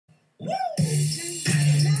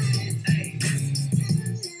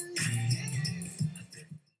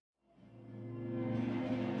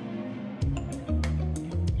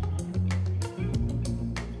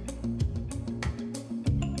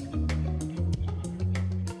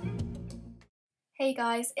Hey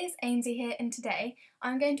guys, it's Ainsley here, and today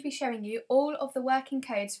I'm going to be showing you all of the working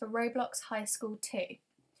codes for Roblox High School 2.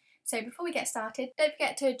 So before we get started, don't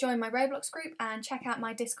forget to join my Roblox group and check out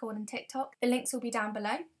my Discord and TikTok. The links will be down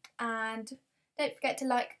below, and don't forget to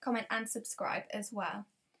like, comment and subscribe as well.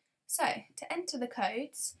 So to enter the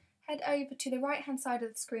codes, head over to the right hand side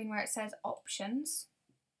of the screen where it says options,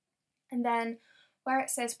 and then where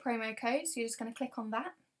it says promo codes, you're just going to click on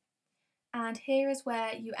that, and here is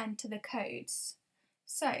where you enter the codes.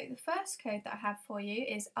 So the first code that I have for you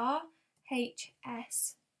is RHS2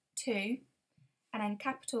 and then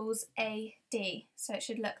capitals AD. So it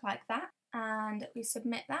should look like that, and we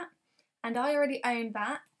submit that. And I already own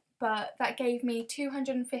that, but that gave me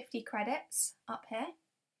 250 credits up here.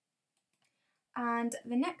 And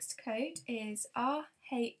the next code is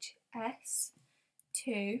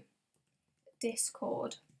RHS2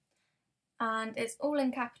 Discord. And it's all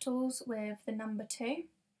in capitals with the number 2.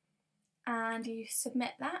 And you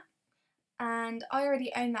submit that, and I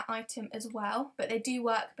already own that item as well, but they do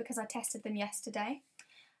work because I tested them yesterday,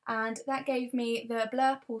 and that gave me the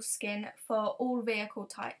Blurple skin for all vehicle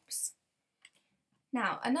types.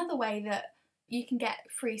 Now another way that you can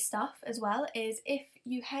get free stuff as well is if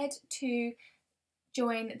you head to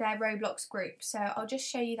join their Roblox group, so I'll just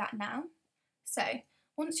show you that now. So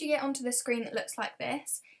once you get onto the screen that looks like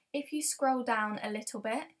this, if you scroll down a little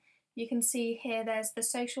bit, you can see here there's the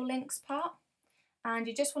social links part, and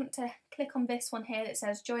you just want to click on this one here that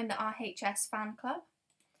says join the RHS fan club,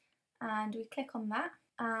 and we click on that,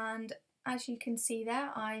 and as you can see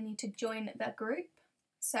there I need to join the group.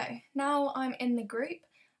 So now I'm in the group.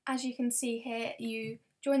 As you can see here, you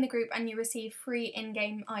join the group and you receive free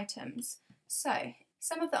in-game items. So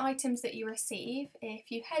some of the items that you receive, if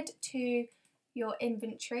you head to your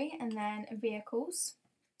inventory and then vehicles,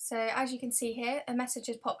 so as you can see here, a message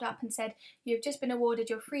has popped up and said you've just been awarded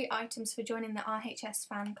your free items for joining the RHS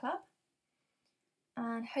fan club,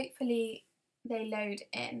 and hopefully they load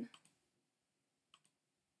in.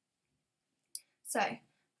 So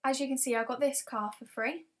as you can see, I got this car for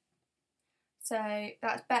free, so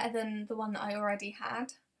that's better than the one that I already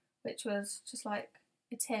had, which was just like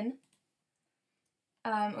a tin,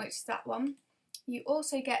 which is that one. You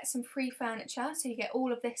also get some free furniture, so you get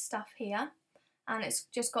all of this stuff here, and it's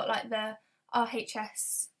just got like the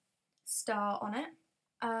RHS star on it.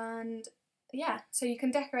 And yeah, so you can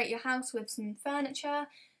decorate your house with some furniture, a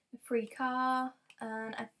free car,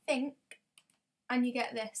 and and you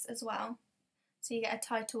get this as well. So you get a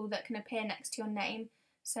title that can appear next to your name.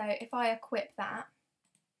 So if I equip that,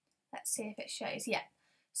 let's see if it shows. Yeah,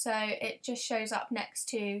 so it just shows up next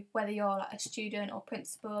to whether you're like a student or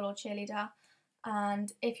principal or cheerleader,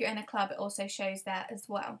 and if you're in a club it also shows there as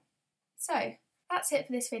well. So that's it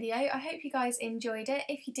for this video. I hope you guys enjoyed it.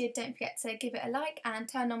 If you did, don't forget to give it a like and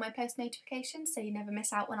turn on my post notifications so you never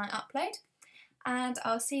miss out when I upload. And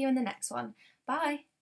I'll see you in the next one. Bye!